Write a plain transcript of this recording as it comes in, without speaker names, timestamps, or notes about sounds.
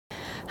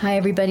Hi,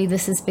 everybody.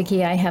 This is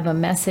Vicki. I have a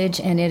message,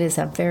 and it is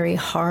a very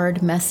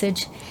hard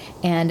message.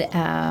 And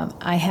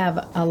I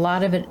have a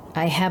lot of it.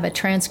 I have a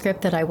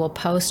transcript that I will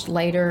post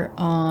later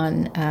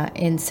on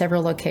in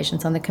several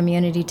locations on the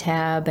community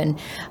tab and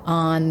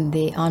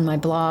on my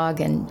blog,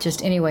 and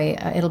just anyway,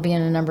 it'll be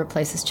in a number of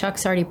places.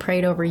 Chuck's already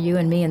prayed over you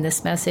and me in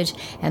this message,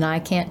 and I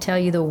can't tell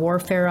you the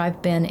warfare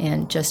I've been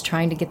in just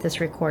trying to get this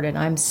recorded.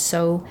 I'm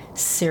so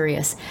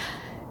serious.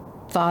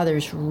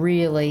 Father's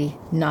really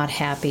not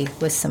happy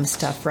with some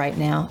stuff right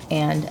now,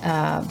 and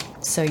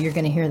so you're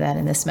going to hear that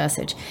in this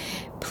message.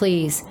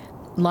 Please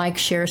like,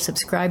 share,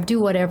 subscribe, do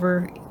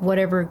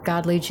whatever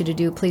God leads you to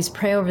do. Please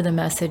pray over the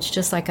message,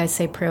 just like I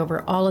say, pray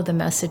over all of the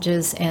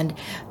messages, and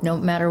no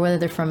matter whether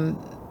they're from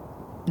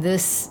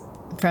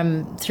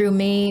through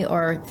me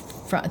or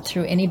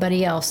through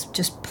anybody else,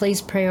 just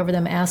please pray over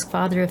them. Ask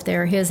Father if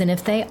they're His, and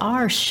if they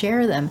are,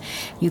 share them.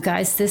 You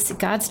guys,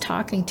 God's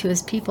talking to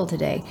His people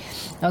today.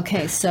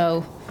 Okay,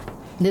 so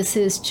this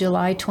is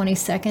July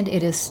 22nd.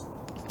 It is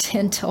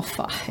 10 till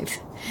 5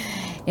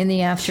 in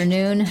the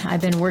afternoon.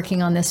 I've been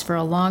working on this for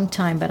a long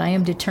time, but I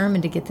am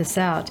determined to get this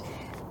out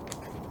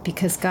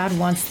because God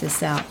wants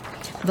this out.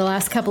 The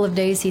last couple of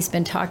days, He's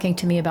been talking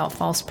to me about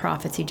false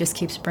prophets. He just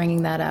keeps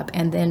bringing that up.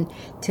 And then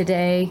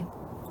today,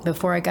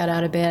 before I got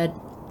out of bed,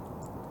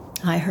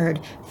 I heard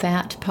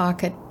fat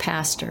pocket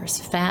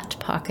pastors.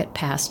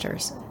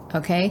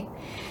 Okay?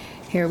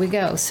 Here we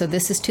go. So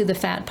this is to the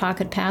fat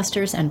pocket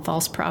pastors and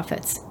false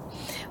prophets.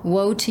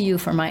 Woe to you,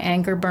 for my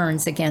anger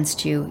burns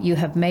against you. You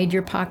have made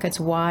your pockets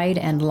wide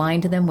and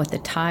lined them with the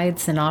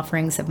tithes and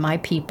offerings of my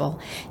people.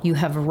 You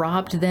have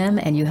robbed them,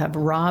 and you have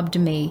robbed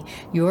me.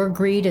 Your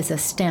greed is a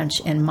stench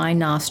in my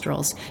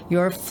nostrils.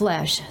 Your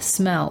flesh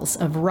smells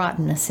of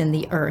rottenness in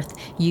the earth.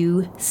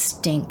 You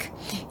stink.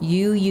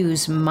 You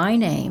use my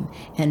name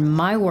and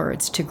my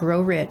words to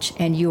grow rich,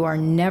 and you are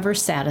never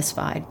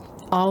satisfied.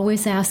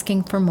 Always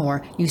asking for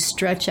more, you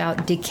stretch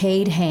out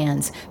decayed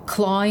hands,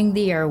 clawing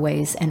the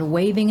airways and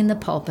waving in the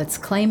pulpits,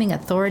 claiming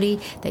authority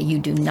that you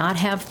do not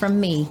have from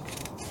me.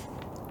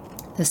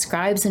 The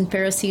scribes and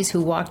Pharisees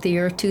who walked the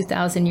earth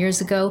 2,000 years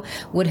ago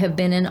would have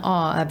been in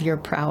awe of your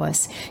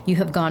prowess. You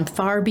have gone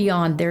far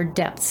beyond their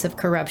depths of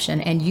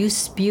corruption, and you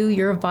spew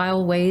your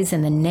vile ways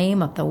in the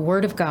name of the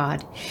Word of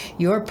God.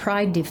 Your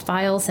pride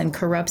defiles and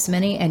corrupts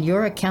many, and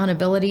your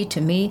accountability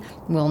to me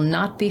will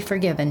not be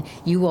forgiven.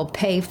 You will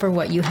pay for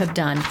what you have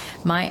done.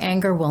 My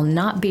anger will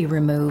not be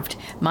removed.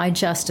 My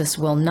justice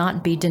will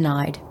not be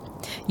denied.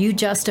 You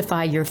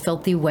justify your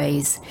filthy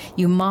ways.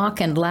 You mock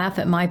and laugh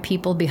at my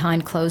people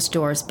behind closed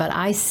doors, but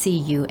I see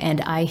you and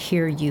I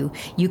hear you.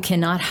 You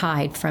cannot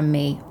hide from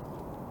me.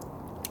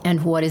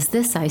 And what is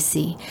this I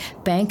see?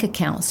 Bank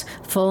accounts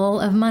full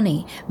of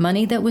money,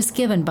 money that was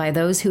given by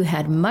those who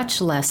had much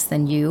less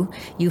than you.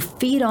 You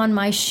feed on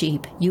my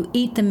sheep. You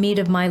eat the meat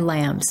of my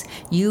lambs.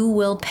 You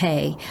will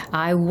pay.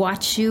 I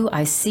watch you.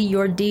 I see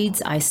your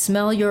deeds. I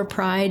smell your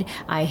pride.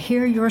 I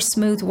hear your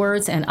smooth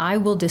words, and I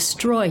will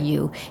destroy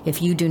you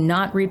if you do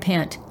not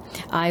repent.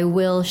 I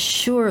will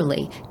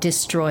surely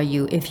destroy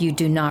you if you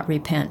do not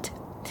repent.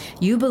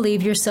 You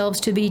believe yourselves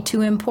to be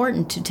too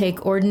important to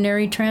take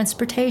ordinary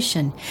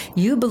transportation.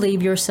 You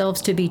believe yourselves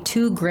to be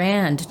too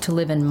grand to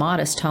live in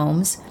modest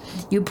homes.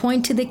 You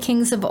point to the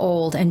kings of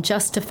old and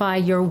justify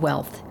your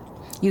wealth.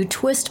 You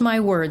twist my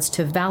words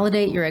to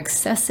validate your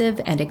excessive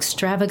and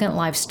extravagant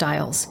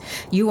lifestyles.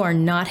 You are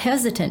not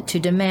hesitant to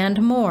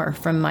demand more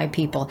from my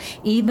people,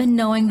 even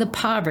knowing the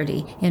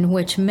poverty in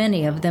which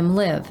many of them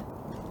live.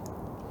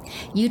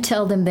 You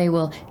tell them they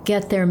will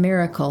get their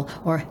miracle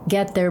or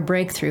get their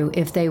breakthrough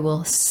if they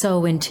will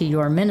sow into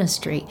your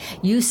ministry.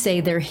 You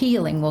say their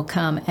healing will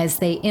come as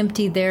they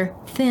empty their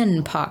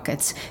thin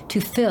pockets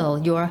to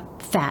fill your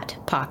fat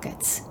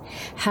pockets.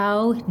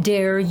 How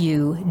dare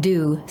you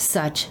do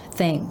such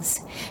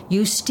things?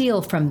 You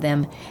steal from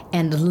them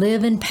and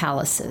live in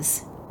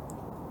palaces.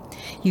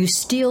 You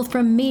steal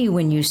from me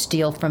when you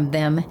steal from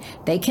them.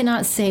 They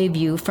cannot save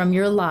you from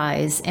your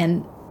lies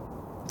and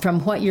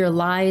from what your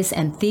lies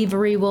and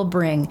thievery will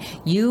bring.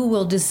 You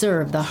will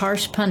deserve the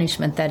harsh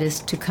punishment that is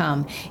to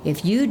come.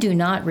 If you do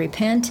not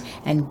repent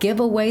and give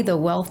away the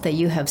wealth that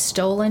you have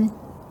stolen,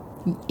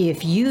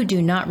 if you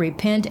do not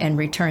repent and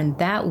return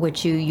that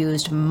which you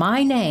used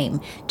my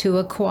name to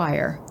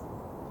acquire,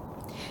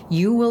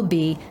 you will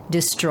be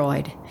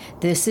destroyed.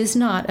 This is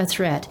not a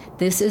threat.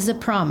 This is a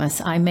promise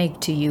I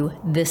make to you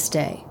this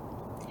day.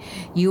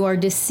 You are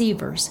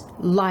deceivers,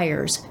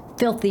 liars,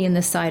 filthy in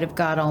the sight of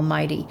God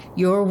Almighty.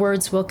 Your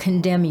words will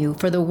condemn you,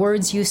 for the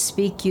words you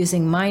speak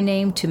using my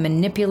name to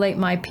manipulate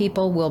my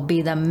people will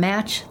be the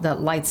match that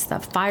lights the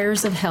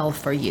fires of hell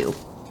for you.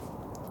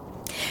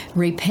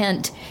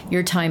 Repent,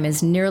 your time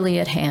is nearly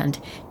at hand.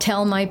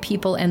 Tell my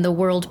people and the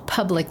world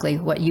publicly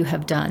what you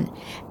have done.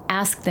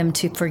 Ask them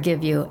to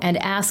forgive you, and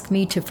ask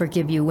me to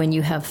forgive you when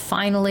you have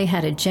finally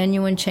had a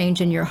genuine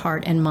change in your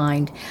heart and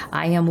mind.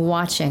 I am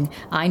watching.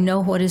 I know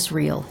what is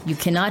real. You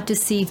cannot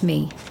deceive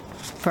me,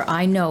 for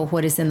I know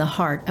what is in the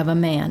heart of a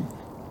man.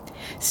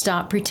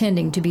 Stop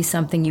pretending to be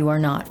something you are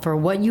not, for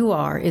what you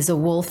are is a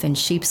wolf in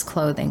sheep's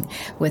clothing,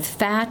 with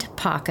fat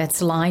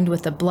pockets lined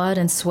with the blood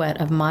and sweat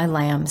of my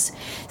lambs.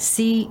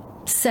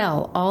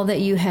 Sell all that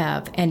you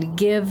have and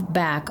give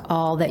back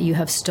all that you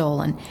have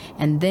stolen.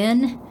 And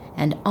then,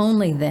 and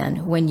only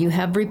then, when you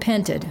have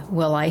repented,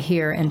 will I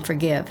hear and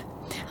forgive.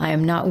 I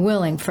am not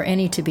willing for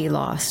any to be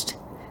lost.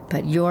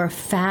 But your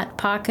fat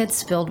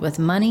pockets filled with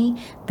money,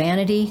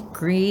 vanity,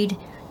 greed,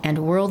 and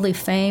worldly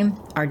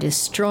fame are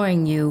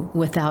destroying you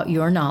without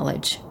your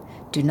knowledge.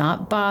 Do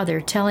not bother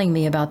telling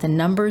me about the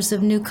numbers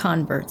of new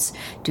converts.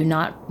 Do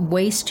not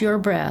waste your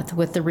breath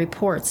with the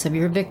reports of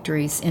your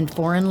victories in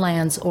foreign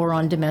lands or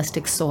on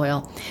domestic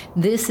soil.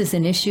 This is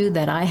an issue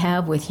that I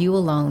have with you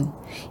alone.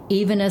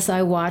 Even as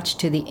I watch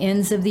to the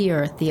ends of the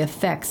earth the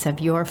effects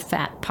of your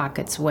fat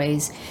pockets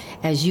ways,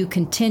 as you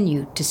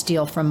continue to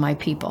steal from my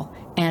people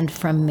and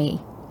from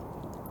me.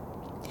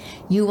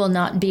 You will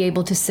not be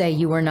able to say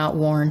you were not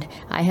warned.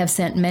 I have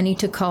sent many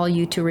to call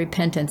you to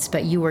repentance,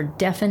 but you were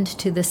deafened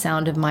to the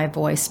sound of my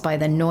voice by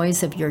the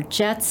noise of your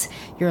jets,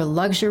 your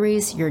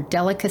luxuries, your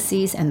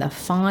delicacies, and the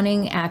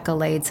fawning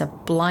accolades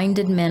of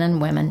blinded men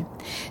and women.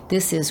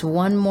 This is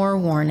one more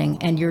warning,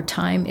 and your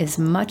time is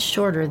much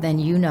shorter than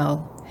you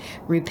know.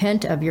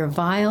 Repent of your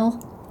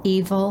vile,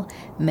 evil,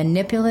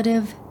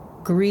 manipulative,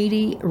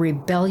 greedy,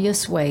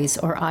 rebellious ways,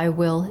 or I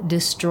will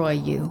destroy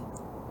you.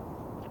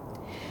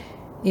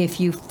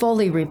 If you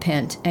fully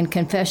repent and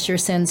confess your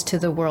sins to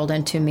the world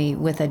and to me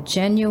with a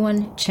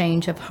genuine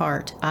change of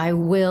heart, I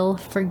will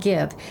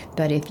forgive.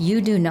 But if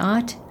you do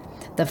not,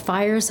 the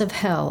fires of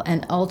hell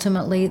and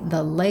ultimately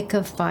the lake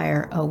of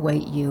fire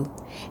await you.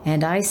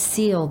 And I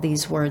seal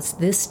these words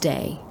this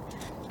day,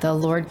 the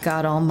Lord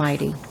God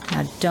Almighty.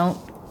 Now don't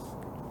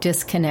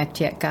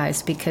disconnect yet,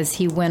 guys, because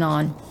he went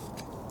on,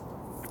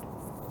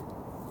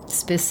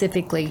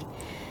 specifically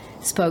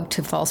spoke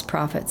to false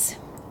prophets.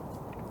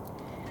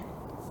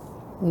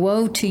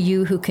 Woe to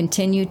you who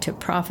continue to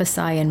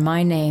prophesy in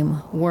my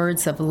name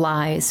words of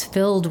lies,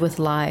 filled with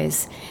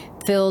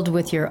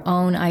your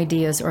own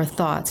ideas or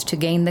thoughts to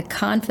gain the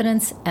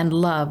confidence and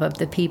love of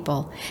the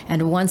people.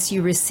 And once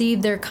you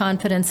receive their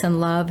confidence and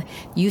love,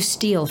 you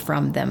steal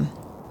from them.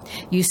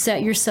 You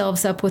set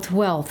yourselves up with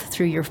wealth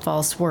through your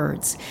false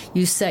words.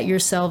 You set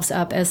yourselves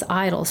up as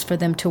idols for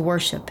them to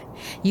worship.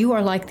 You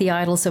are like the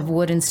idols of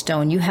wood and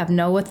stone. You have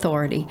no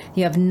authority.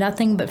 You have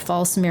nothing but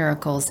false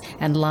miracles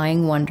and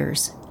lying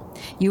wonders.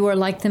 You are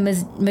like the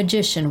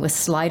magician with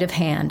sleight of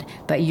hand,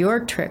 but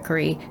your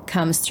trickery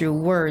comes through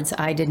words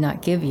I did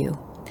not give you.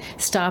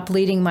 Stop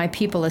leading my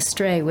people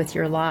astray with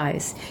your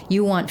lies.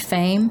 You want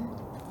fame?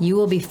 You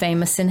will be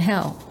famous in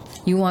hell.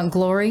 You want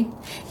glory?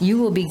 You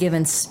will be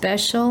given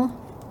special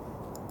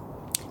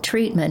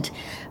treatment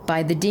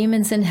by the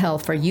demons in hell,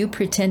 for you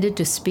pretended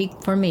to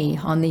speak for me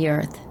on the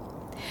earth.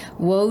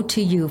 Woe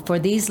to you, for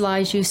these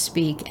lies you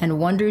speak and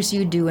wonders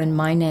you do in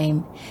my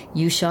name.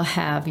 You shall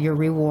have your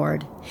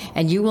reward,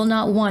 and you will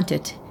not want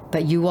it,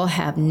 but you will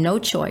have no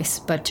choice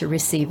but to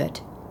receive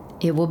it.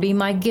 It will be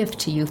my gift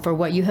to you for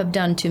what you have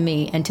done to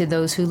me and to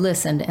those who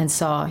listened and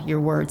saw your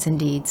words and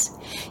deeds.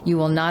 You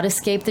will not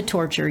escape the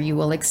torture you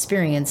will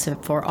experience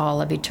for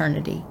all of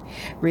eternity.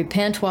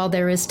 Repent while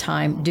there is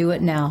time. Do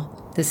it now.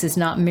 This is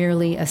not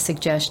merely a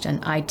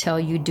suggestion. I tell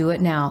you, do it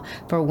now.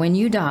 For when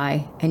you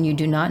die, and you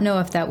do not know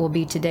if that will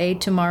be today,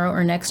 tomorrow,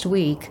 or next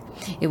week,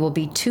 it will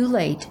be too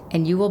late,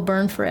 and you will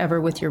burn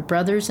forever with your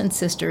brothers and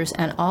sisters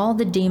and all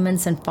the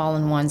demons and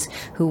fallen ones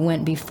who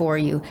went before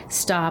you.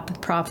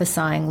 Stop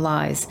prophesying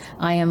lies.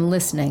 I am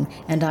listening,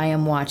 and I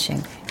am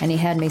watching. And he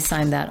had me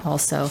sign that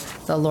also,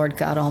 the Lord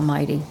God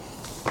Almighty.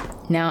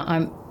 Now,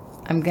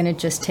 I'm going to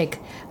just take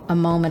a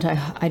moment.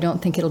 I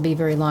don't think it'll be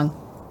very long.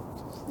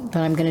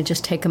 But I'm going to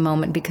just take a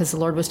moment because the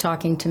Lord was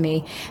talking to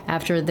me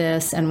after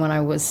this and when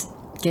I was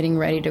getting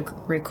ready to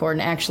record.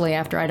 And actually,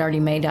 after I'd already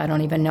made, I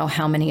don't even know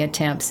how many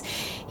attempts,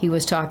 he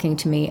was talking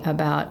to me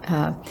about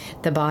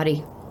the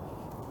body.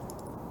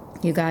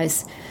 You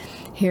guys,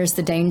 here's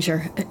the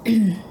danger.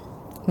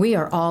 We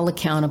are all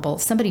accountable.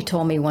 Somebody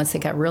told me once, they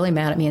got really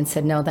mad at me and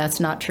said, no, that's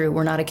not true.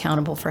 We're not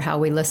accountable for how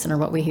we listen or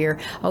what we hear.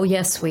 Oh,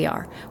 yes, we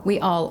are. We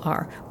all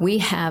are. We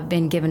have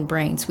been given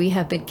brains. We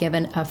have been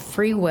given a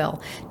free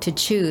will to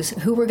choose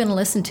who we're going to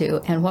listen to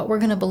and what we're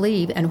going to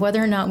believe and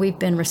whether or not we've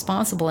been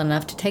responsible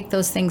enough to take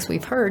those things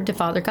we've heard to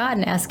Father God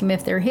and ask him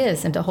if they're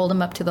his and to hold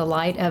him up to the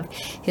light of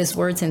his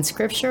words in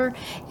Scripture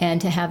and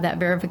to have that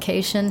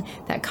verification,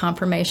 that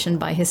confirmation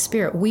by his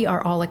Spirit. We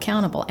are all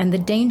accountable. And the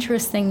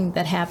dangerous thing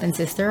that happens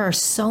is there are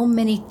so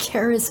many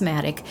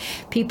charismatic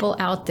people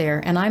out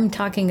there, and I'm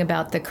talking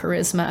about the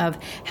charisma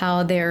of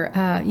how they're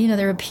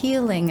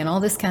appealing and all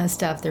this kind of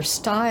stuff. Their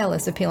style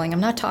is appealing. I'm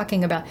not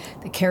talking about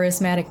the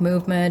charismatic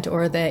movement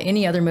or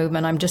any other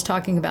movement. I'm just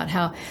talking about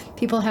how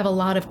people have a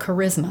lot of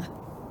charisma,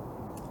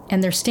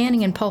 and they're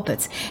standing in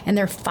pulpits, and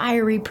they're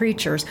fiery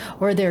preachers,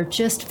 or they're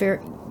just very.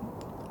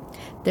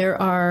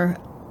 There are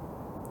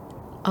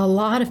a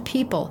lot of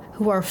people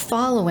who are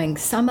following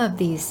some of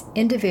these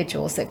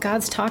individuals that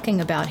God's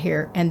talking about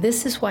here. And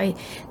this is why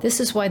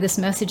this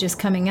message is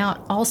coming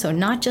out also,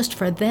 not just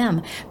for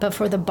them, but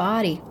for the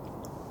body.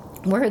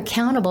 We're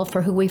accountable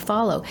for who we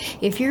follow.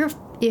 If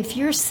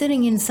you're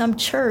sitting in some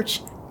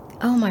church,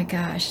 oh my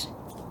gosh,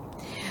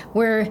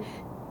 where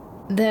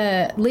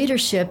the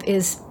leadership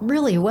is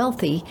really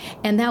wealthy,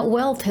 and that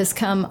wealth has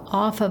come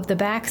off of the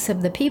backs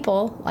of the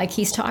people, like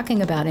he's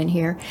talking about in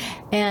here,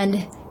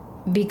 and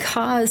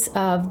because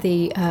of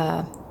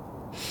their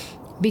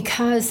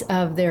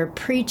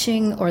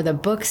preaching or the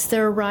books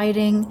they're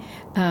writing,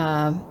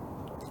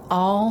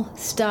 all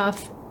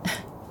stuff.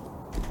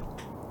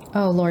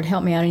 Oh, Lord,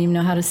 help me. I don't even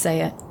know how to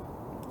say it.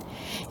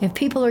 If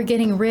people are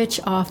getting rich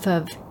off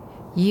of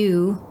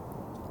you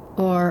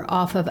or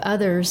off of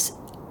others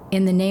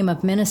in the name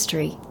of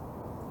ministry,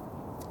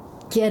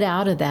 get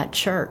out of that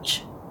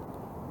church.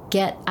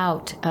 Get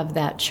out of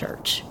that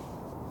church.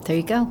 There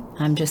you go.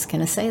 I'm just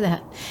going to say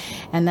that.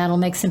 And that'll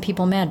make some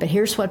people mad. But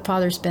here's what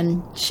Father's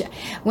been...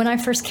 When I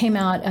first came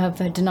out of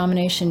a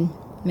denomination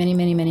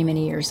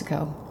many years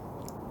ago,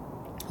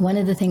 one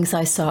of the things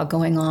I saw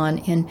going on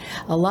in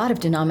a lot of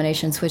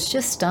denominations, which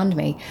just stunned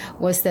me,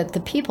 was that the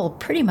people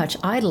pretty much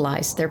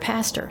idolized their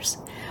pastors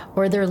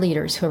or their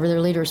leaders, whoever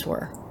their leaders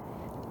were.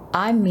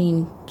 I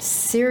mean,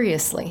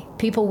 seriously,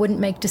 people wouldn't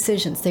make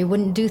decisions. They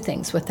wouldn't do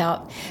things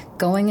without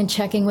going and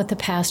checking with the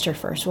pastor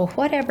first. Well,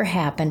 whatever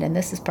happened, and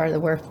this is part of the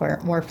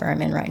warfare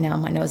I'm in right now,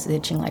 my nose is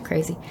itching like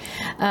crazy.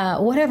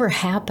 Whatever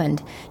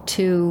happened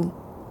to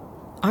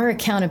our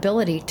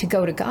accountability to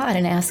go to God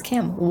and ask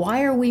him,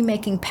 why are we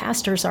making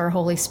pastors our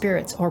Holy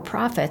Spirits or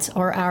prophets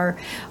or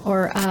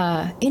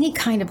any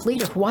kind of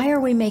leader? Why are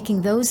we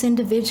making those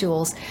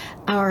individuals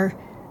our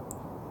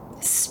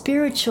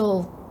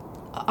spiritual,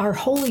 our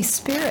Holy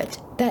Spirit?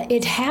 That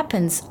it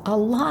happens a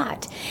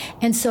lot.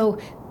 And so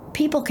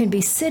people can be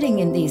sitting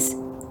in these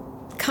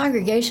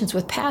congregations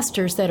with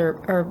pastors that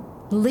are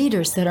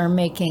leaders that are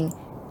making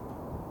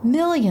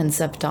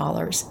millions of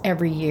dollars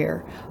every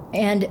year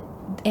and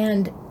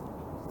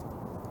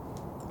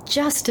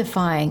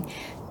justifying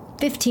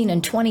 15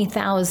 and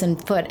 20,000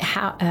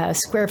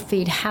 square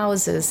foot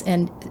houses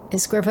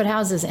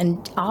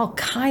and all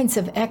kinds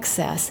of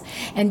excess.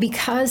 And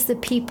because the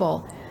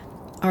people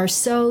are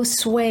so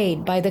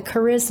swayed by the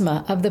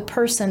charisma of the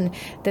person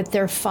that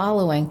they're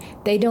following,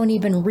 they don't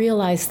even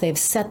realize they've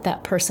set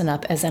that person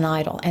up as an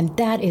idol. And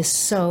that is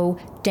so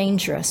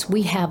dangerous.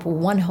 We have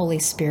one Holy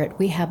Spirit.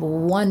 We have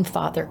one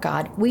Father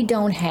God. We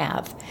don't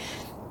have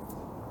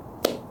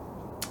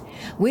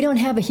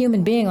a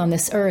human being on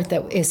this earth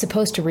that is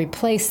supposed to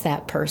replace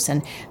that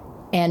person.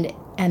 And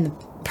the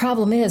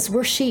problem is,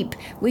 we're sheep.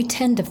 We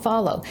tend to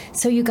follow.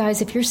 So you guys,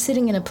 if you're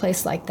sitting in a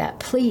place like that,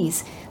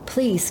 please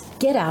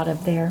get out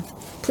of there.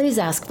 Please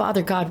ask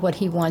Father God what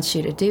he wants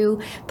you to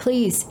do.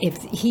 Please,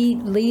 if he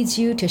leads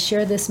you to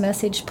share this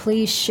message,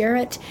 please share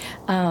it.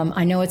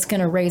 I know it's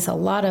going to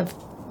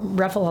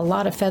ruffle a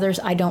lot of feathers.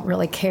 I don't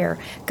really care.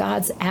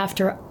 God's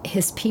after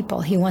his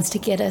people. He wants to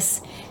get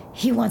us.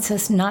 He wants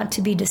us not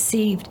to be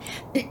deceived.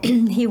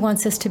 He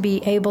wants us to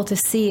be able to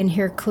see and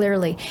hear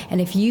clearly.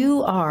 And if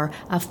you are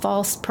a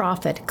false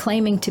prophet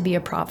claiming to be a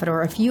prophet,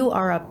 or if you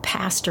are a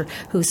pastor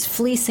who's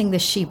fleecing the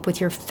sheep with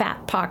your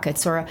fat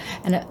pockets, or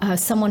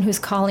someone who's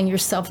calling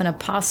yourself an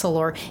apostle,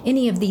 or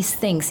any of these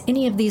things,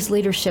 any of these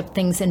leadership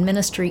things in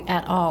ministry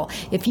at all,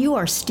 if you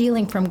are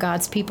stealing from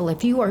God's people,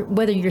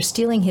 whether you're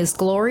stealing his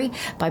glory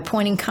by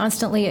pointing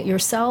constantly at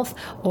yourself,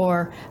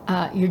 or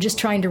you're just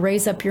trying to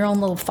raise up your own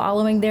little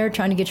following there,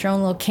 trying to get your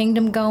own little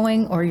kingdom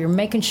going, or you're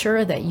making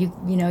sure that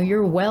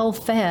you're well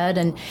fed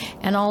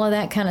and all of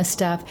that kind of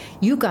stuff,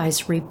 you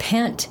guys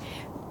repent.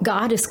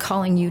 God is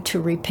calling you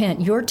to repent.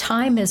 Your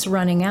time is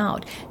running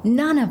out.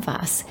 None of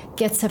us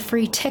gets a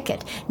free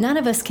ticket. None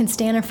of us can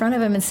stand in front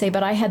of him and say,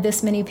 but I had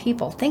this many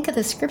people. Think of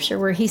the scripture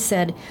where he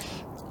said,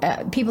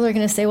 people are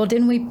going to say, well,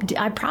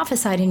 I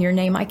prophesied in your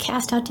name. I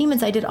cast out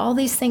demons. I did all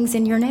these things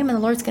in your name. And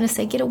the Lord's going to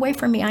say, get away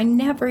from me. I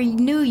never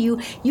knew you,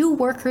 you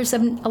workers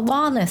of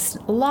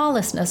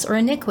lawlessness or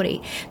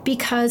iniquity,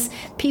 because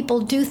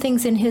people do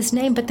things in his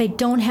name, but they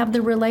don't have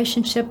the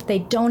relationship. They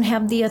don't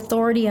have the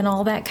authority and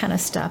all that kind of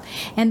stuff.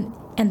 And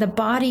the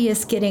body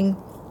is getting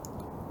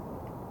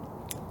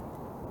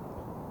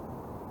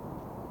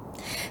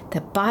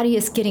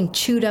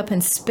chewed up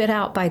and spit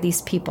out by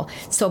these people.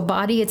 So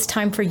body, it's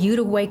time for you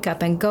to wake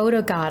up and go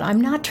to God. I'm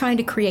not trying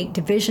to create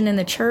division in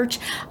the church.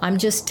 I'm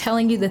just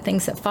telling you the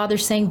things that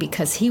Father's saying,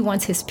 because he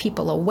wants his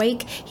people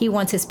awake. He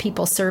wants his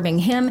people serving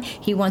him.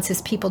 He wants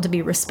his people to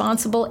be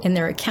responsible in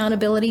their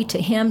accountability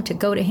to him, to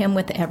go to him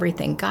with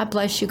everything. God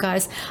bless you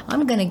guys.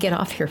 I'm going to get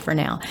off here for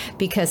now,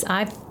 because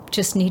I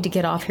just need to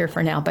get off here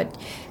for now. But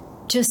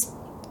just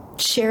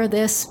share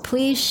this.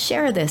 Please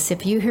share this.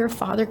 If you hear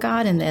Father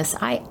God in this,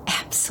 I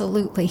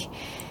absolutely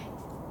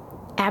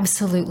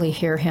absolutely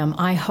hear him.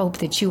 I hope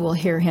that you will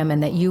hear him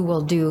and that you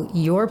will do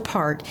your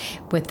part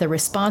with the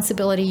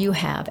responsibility you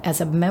have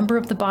as a member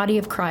of the body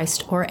of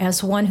Christ or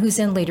as one who's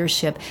in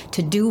leadership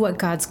to do what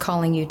God's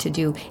calling you to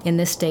do in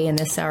this day, in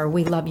this hour.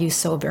 We love you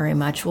so very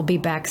much. We'll be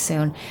back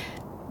soon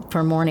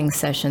for morning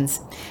sessions.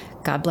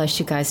 God bless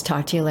you guys.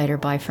 Talk to you later.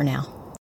 Bye for now.